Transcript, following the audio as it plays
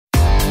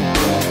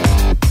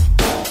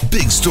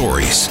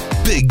stories,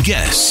 big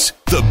guests,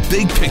 the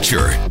big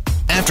picture.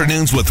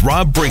 Afternoons with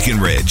Rob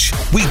Breckenridge.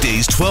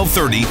 Weekdays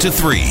 1230 to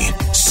 3,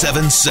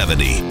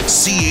 770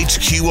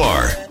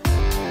 CHQR.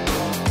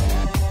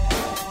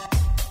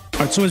 All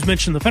right, so as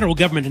mentioned, the federal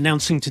government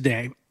announcing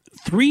today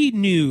 3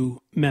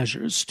 new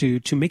measures to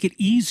make it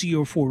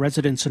easier for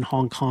residents in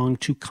Hong Kong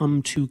to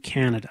come to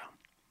Canada.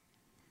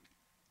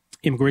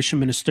 Immigration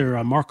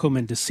Minister Marco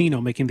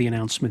Mendicino making the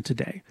announcement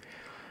today.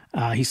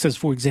 He says,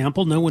 for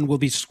example, no one will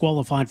be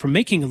disqualified from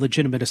making a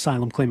legitimate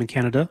asylum claim in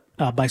Canada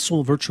by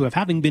sole virtue of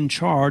having been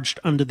charged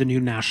under the new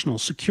national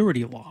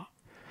security law.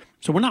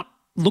 So we're not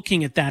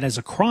looking at that as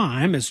a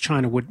crime, as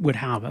China would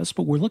have us,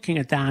 but we're looking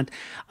at that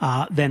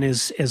then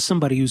as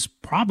somebody who's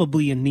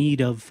probably in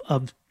need of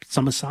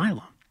some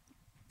asylum.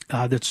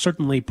 That's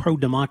certainly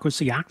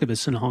pro-democracy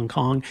activists in Hong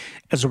Kong,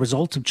 as a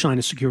result of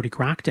China's security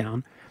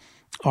crackdown,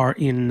 are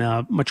in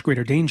much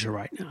greater danger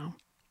right now.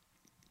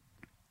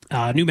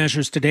 New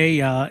measures today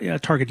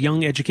target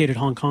young, educated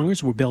Hong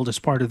Kongers were billed as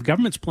part of the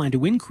government's plan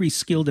to increase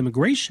skilled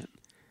immigration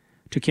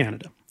to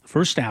Canada.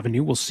 First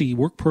Avenue will see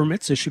work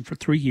permits issued for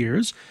 3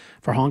 years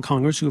for Hong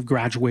Kongers who have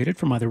graduated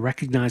from either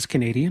recognized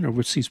Canadian or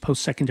overseas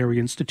post-secondary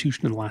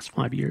institution in the last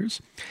 5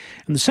 years.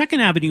 And the Second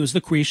Avenue is the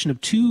creation of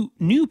 2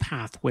 new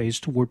pathways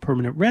toward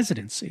permanent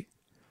residency.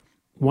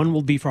 One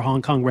will be for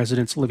Hong Kong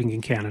residents living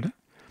in Canada.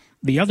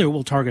 The other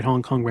will target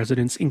Hong Kong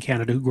residents in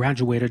Canada who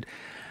graduated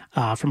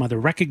from either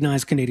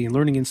recognized Canadian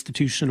learning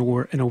institution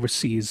or an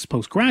overseas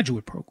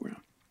postgraduate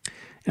program.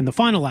 And the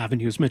final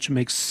avenue, as mentioned,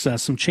 makes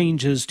some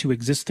changes to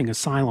existing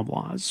asylum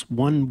laws.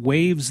 One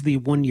waives the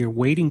 1-year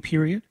waiting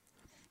period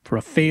for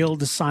a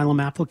failed asylum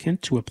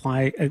applicant to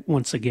apply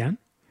once again.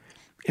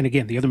 And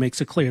again, the other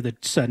makes it clear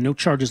that no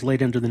charges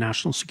laid under the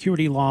national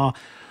security law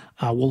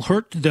will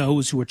hurt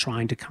those who are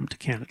trying to come to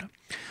Canada.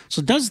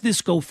 So does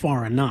this go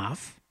far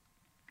enough?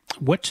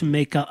 What to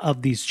make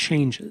of these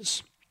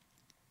changes?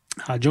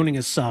 Joining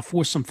us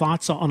for some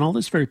thoughts on all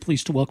this, very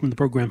pleased to welcome to the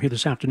program here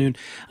this afternoon,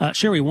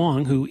 Sherry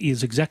Wong, who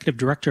is Executive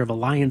Director of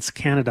Alliance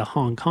Canada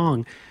Hong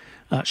Kong.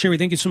 Sherry,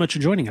 thank you so much for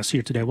joining us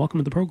here today. Welcome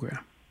to the program.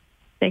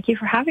 Thank you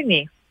for having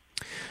me.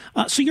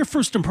 So your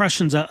first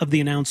impressions of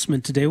the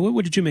announcement today,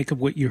 what did you make of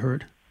what you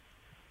heard?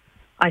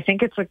 I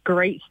think it's a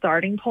great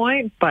starting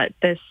point, but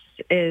this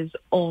is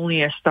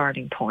only a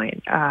starting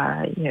point.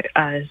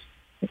 As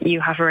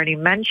you have already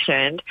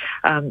mentioned,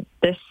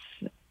 this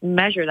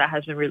measure that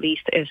has been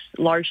released is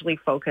largely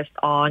focused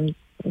on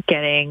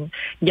getting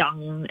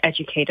young,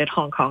 educated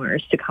Hong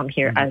Kongers to come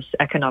here as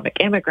economic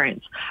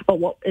immigrants. But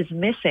what is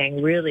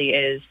missing really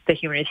is the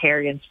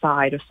humanitarian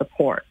side of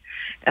support.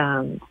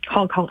 Hong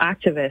Kong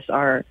activists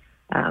are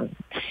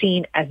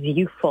seen as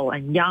youthful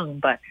and young,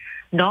 but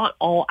not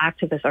all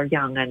activists are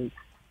young, and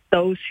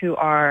those who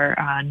are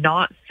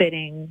not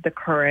fitting the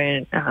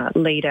current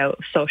laid out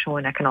social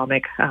and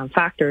economic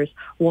factors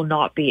will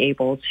not be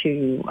able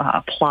to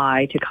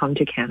apply to come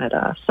to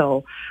Canada.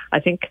 So I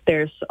think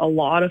there's a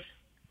lot of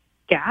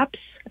gaps,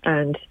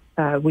 and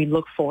we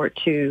look forward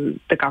to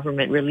the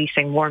government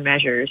releasing more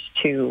measures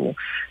to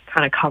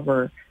kind of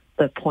cover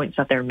the points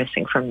that they're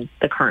missing from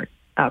the current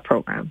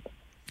program.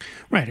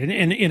 Right.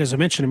 And as I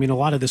mentioned, I mean, a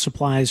lot of this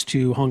applies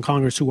to Hong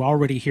Kongers who are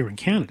already here in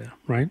Canada,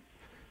 right?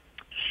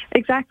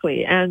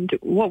 Exactly. And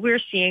what we're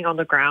seeing on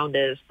the ground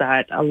is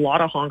that a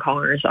lot of Hong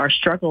Kongers are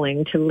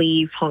struggling to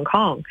leave Hong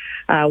Kong.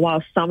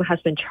 While some has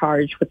been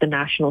charged with the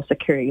national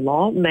security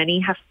law,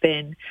 many have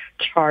been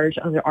charged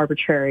under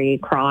arbitrary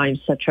crimes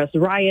such as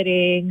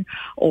rioting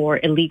or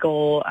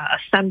illegal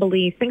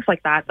assembly, things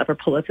like that are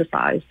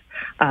politicized.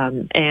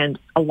 And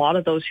a lot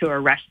of those who are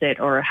arrested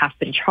or have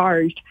been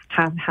charged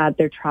have had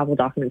their travel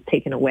documents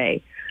taken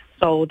away.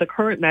 So the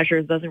current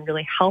measures doesn't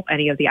really help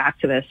any of the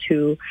activists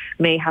who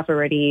may have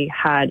already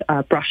had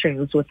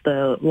brushings with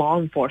the law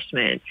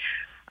enforcement.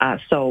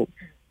 So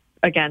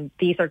again,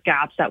 these are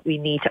gaps that we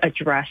need to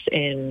address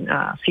in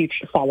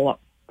future follow-up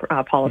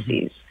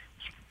policies.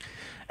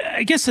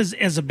 I guess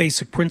as a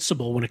basic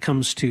principle when it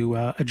comes to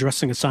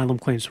addressing asylum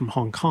claims from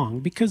Hong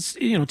Kong, because,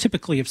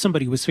 typically if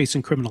somebody was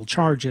facing criminal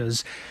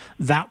charges,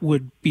 that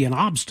would be an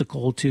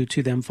obstacle to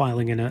them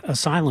filing an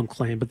asylum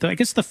claim. But I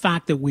guess the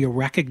fact that we are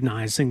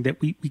recognizing that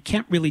we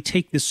can't really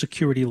take this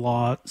security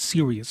law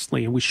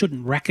seriously, and we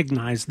shouldn't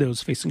recognize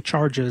those facing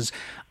charges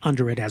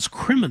under it as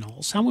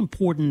criminals, how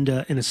important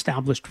an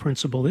established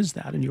principle is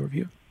that in your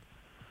view?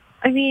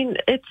 I mean,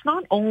 it's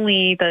not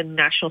only the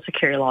national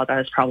security law that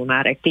is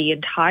problematic. The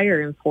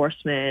entire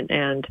enforcement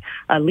and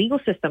legal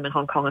system in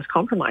Hong Kong is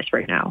compromised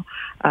right now.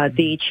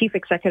 The chief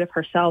executive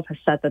herself has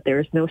said that there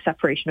is no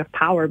separation of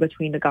power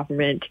between the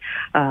government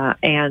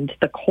and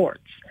the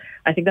courts.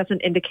 I think that's an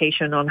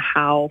indication on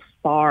how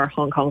far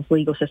Hong Kong's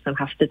legal system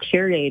has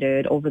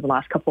deteriorated over the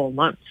last couple of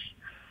months.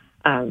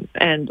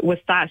 And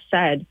with that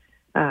said,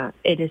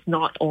 it is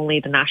not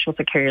only the national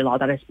security law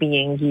that is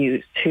being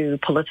used to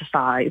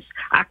politicize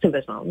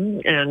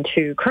activism and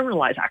to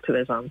criminalize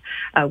activism.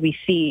 We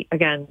see,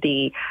 again,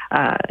 the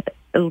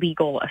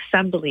illegal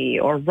assembly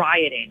or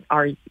rioting,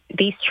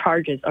 these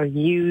charges are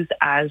used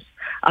as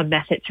a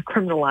method to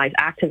criminalize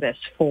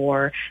activists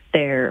for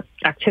their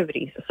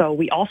activities. So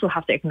we also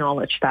have to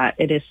acknowledge that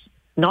it is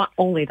not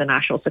only the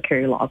national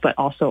security law, but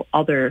also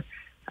other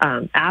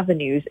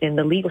avenues in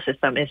the legal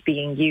system is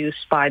being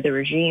used by the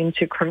regime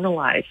to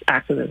criminalize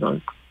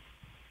activism.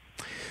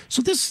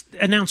 So this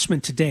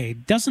announcement today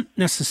doesn't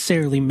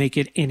necessarily make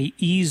it any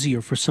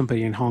easier for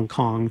somebody in Hong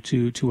Kong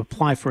to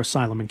apply for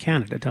asylum in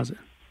Canada, does it?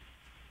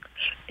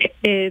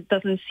 It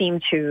doesn't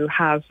seem to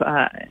have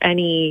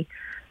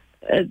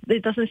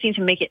it doesn't seem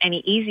to make it any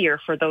easier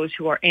for those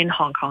who are in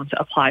Hong Kong to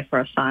apply for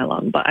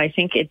asylum. But I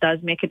think it does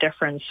make a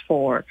difference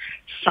for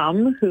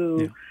some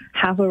who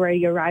have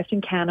already arrived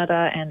in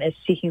Canada and is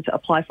seeking to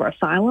apply for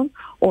asylum,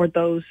 or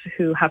those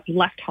who have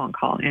left Hong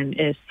Kong and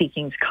is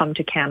seeking to come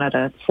to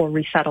Canada for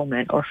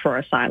resettlement or for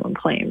asylum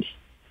claims.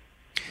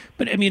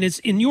 But, I mean,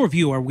 in your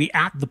view, are we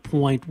at the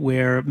point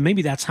where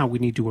maybe that's how we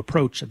need to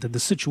approach it, that the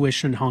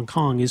situation in Hong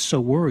Kong is so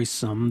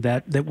worrisome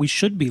that we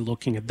should be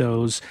looking at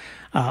those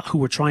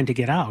who are trying to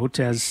get out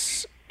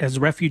as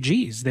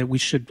refugees, that we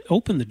should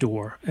open the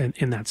door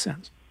in that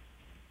sense?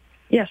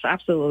 Yes,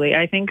 absolutely.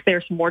 I think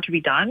there's more to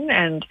be done,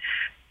 and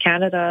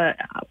Canada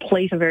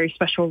plays a very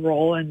special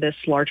role in this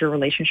larger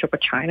relationship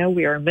with China.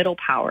 We are a middle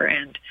power,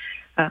 and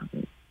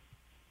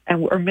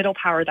we're a middle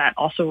power that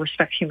also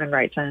respects human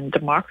rights and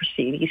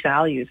democracy, these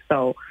values.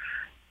 So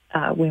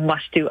we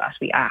must do as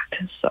we act,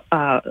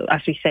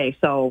 as we say.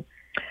 So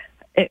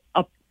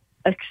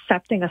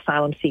accepting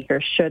asylum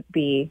seekers should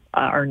be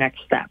our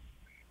next step.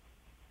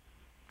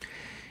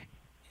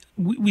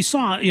 We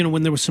saw,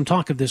 when there was some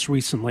talk of this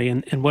recently,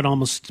 and what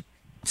almost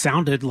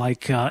sounded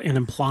like an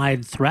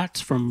implied threat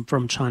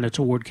from China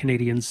toward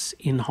Canadians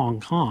in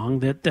Hong Kong,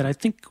 that I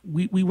think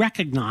we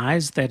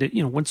recognize that,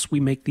 once we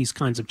make these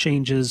kinds of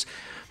changes,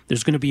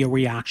 there's going to be a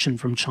reaction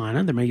from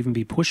China. There may even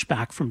be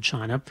pushback from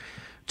China.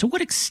 To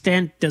what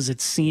extent does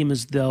it seem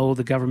as though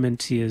the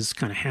government is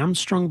kind of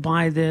hamstrung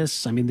by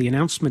this? I mean, the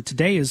announcement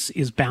today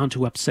is bound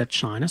to upset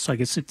China, so I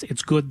guess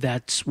it's good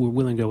that we're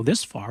willing to go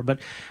this far. But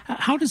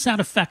how does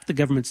that affect the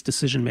government's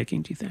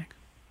decision-making, do you think?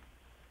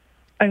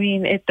 I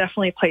mean, it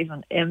definitely plays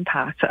an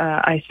impact.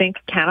 I think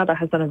Canada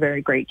has done a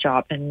very great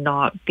job in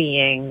not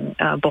being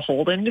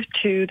beholden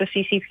to the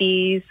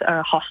CCP's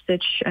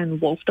hostage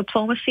and wolf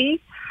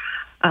diplomacy.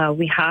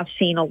 We have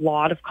seen a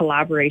lot of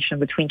collaboration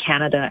between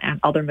Canada and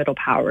other middle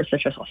powers,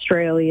 such as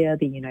Australia,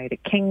 the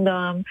United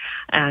Kingdom,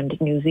 and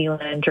New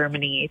Zealand,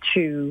 Germany,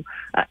 to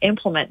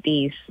implement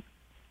these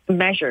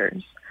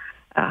measures.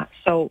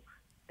 So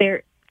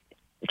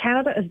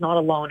Canada is not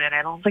alone, and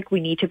I don't think we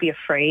need to be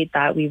afraid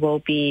that we will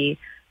be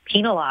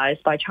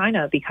penalized by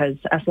China, because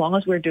as long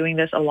as we're doing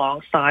this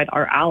alongside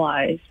our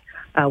allies,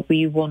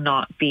 we will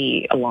not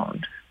be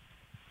alone.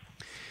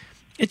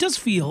 It does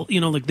feel,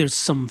 like there's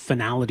some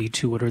finality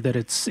to it, or that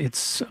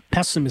it's a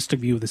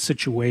pessimistic view of the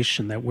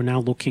situation, that we're now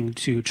looking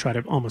to try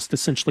to almost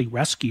essentially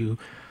rescue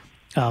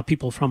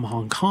people from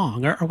Hong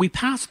Kong. Are we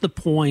past the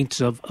point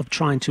of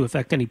trying to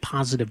affect any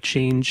positive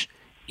change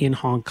in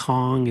Hong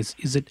Kong?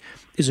 Is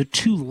it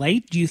too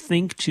late, do you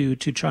think, to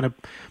try to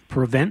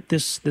prevent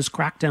this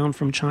crackdown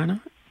from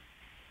China?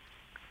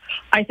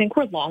 I think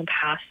we're long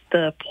past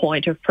the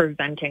point of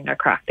preventing a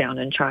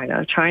crackdown in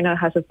China. China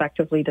has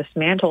effectively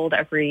dismantled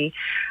every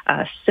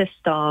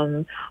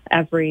system,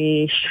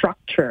 every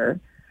structure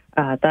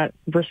that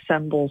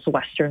resembles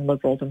Western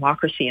liberal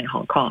democracy in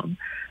Hong Kong.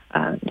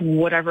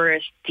 Whatever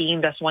is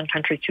deemed as one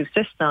country, two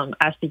system,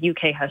 as the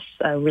UK has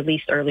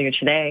released earlier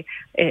today,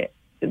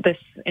 this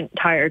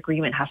entire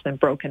agreement has been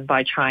broken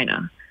by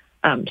China.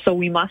 So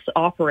we must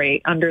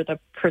operate under the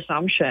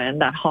presumption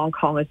that Hong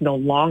Kong is no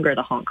longer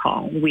the Hong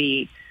Kong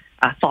we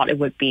thought it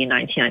would be in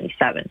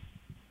 1997.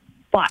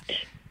 But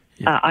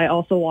I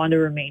also want to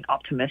remain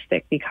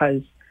optimistic,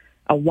 because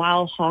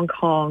while Hong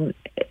Kong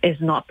is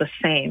not the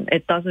same,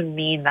 it doesn't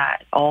mean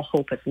that all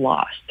hope is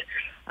lost.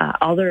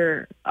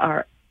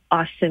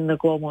 Us in the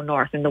global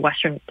north, in the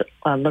Western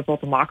liberal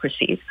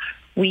democracies,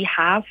 we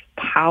have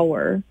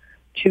power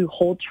to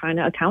hold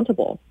China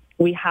accountable.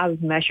 We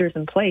have measures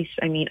in place.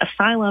 I mean,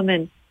 asylum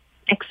and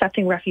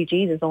accepting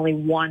refugees is only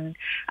one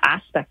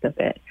aspect of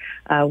it.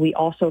 We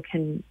also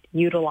can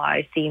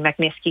utilize the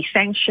Magnitsky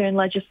sanction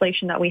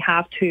legislation that we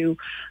have to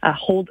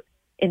hold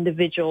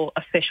individual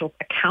officials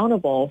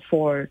accountable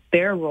for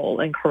their role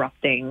in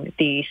corrupting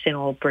the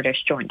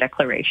Sino-British Joint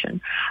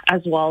Declaration,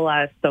 as well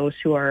as those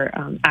who are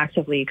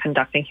actively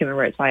conducting human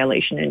rights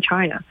violation in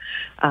China.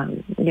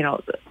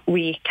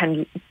 We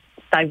can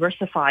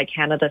diversify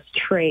Canada's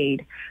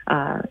trade,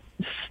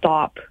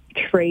 stop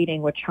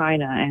trading with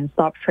China, and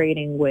stop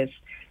trading with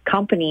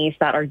companies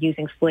that are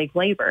using slave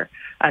labor.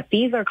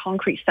 These are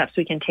concrete steps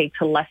we can take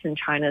to lessen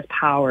China's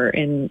power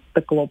in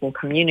the global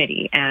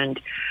community, and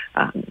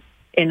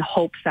in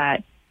hopes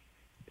that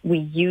we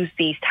use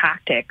these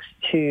tactics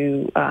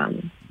to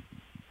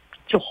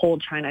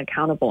hold China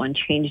accountable and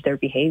change their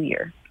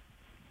behavior.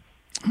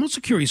 I'm also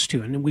curious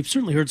too, and we've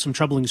certainly heard some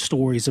troubling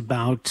stories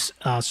about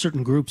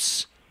certain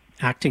groups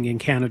acting in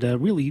Canada,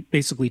 really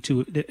basically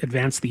to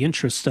advance the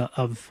interests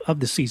of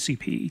the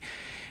CCP.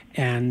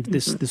 And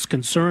this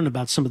concern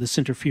about some of this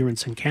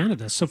interference in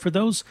Canada. So for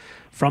those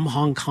from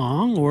Hong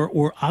Kong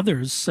or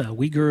others,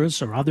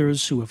 Uyghurs or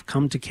others who have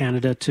come to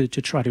Canada to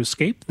try to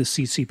escape the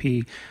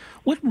CCP,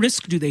 what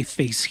risk do they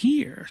face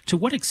here? To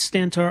what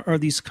extent are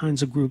these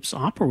kinds of groups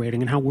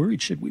operating, and how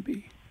worried should we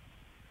be?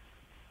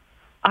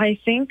 I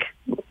think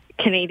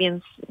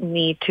Canadians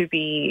need to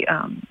be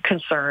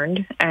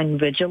concerned and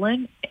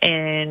vigilant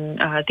in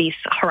these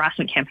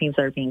harassment campaigns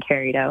that are being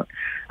carried out.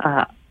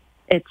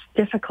 It's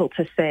difficult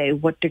to say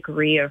what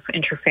degree of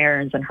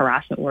interference and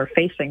harassment we're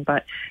facing,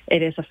 but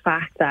it is a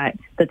fact that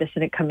the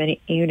dissident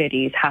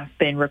communities have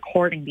been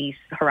recording these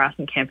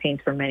harassment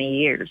campaigns for many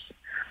years.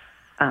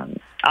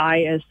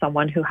 I, as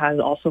someone who has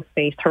also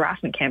faced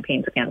harassment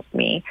campaigns against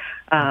me,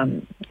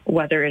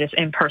 whether it is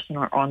in-person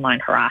or online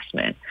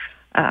harassment,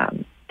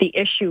 the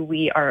issue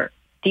we are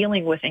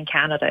dealing with in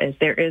Canada is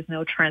there is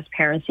no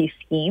transparency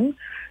scheme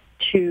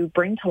to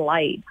bring to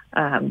light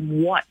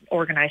what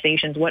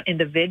organizations, what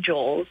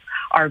individuals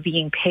are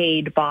being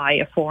paid by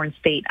a foreign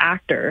state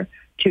actor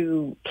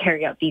to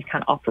carry out these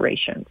kind of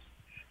operations.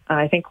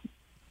 I think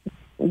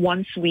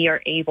once we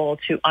are able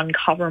to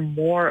uncover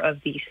more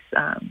of these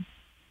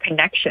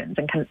connections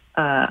and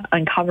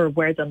uncover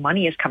where the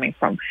money is coming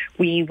from,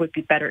 we would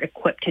be better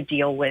equipped to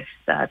deal with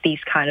these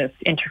kind of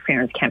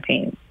interference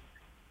campaigns.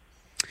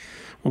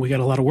 Well, we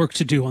got a lot of work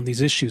to do on these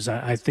issues.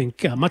 I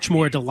think much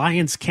more at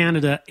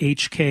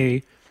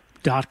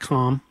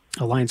AllianceCanadaHK.com,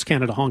 Alliance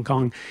Canada Hong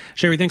Kong.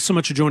 Sherry, thanks so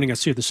much for joining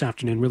us here this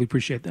afternoon. Really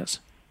appreciate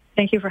this.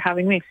 Thank you for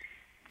having me.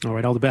 All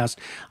right, all the best.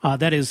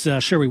 That is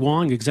Sherry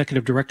Wong,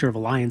 Executive Director of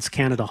Alliance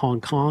Canada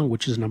Hong Kong,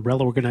 which is an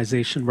umbrella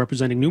organization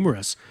representing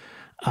numerous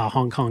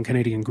Hong Kong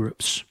Canadian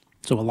groups.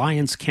 So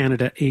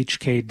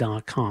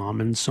AllianceCanadaHK.com,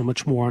 and so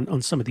much more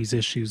on some of these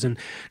issues and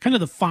kind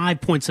of the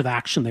 5 points of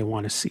action they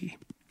want to see.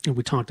 And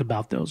we talked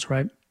about those,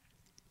 right?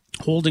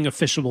 Holding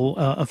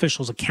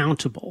officials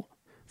accountable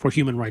for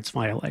human rights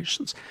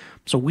violations.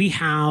 So we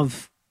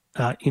have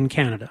in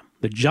Canada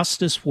the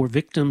Justice for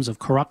Victims of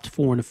Corrupt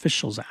Foreign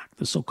Officials Act,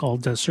 the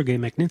so-called Sergei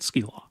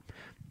Magnitsky Law.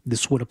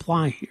 This would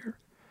apply here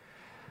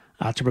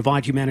to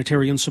provide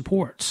humanitarian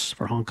supports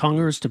for Hong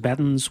Kongers,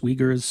 Tibetans,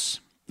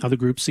 Uyghurs, other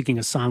groups seeking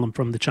asylum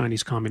from the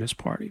Chinese Communist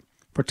Party,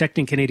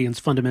 protecting Canadians'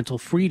 fundamental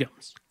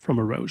freedoms from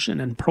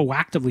erosion, and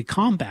proactively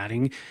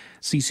combating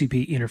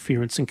CCP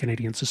interference in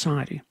Canadian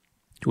society,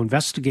 to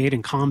investigate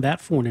and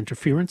combat foreign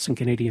interference in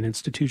Canadian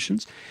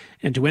institutions,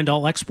 and to end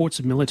all exports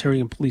of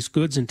military and police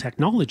goods and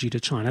technology to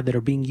China that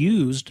are being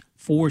used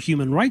for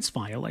human rights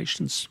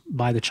violations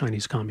by the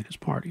Chinese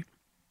Communist Party.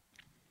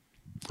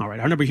 All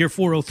right, our number here,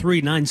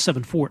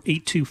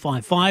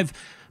 403-974-8255.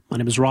 My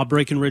name is Rob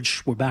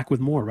Breckenridge. We're back with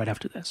more right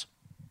after this.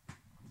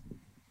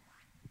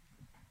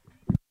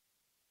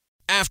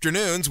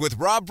 Afternoons with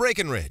Rob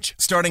Breckenridge,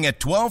 starting at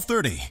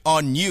 12:30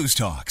 on News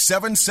Talk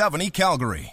 770 Calgary.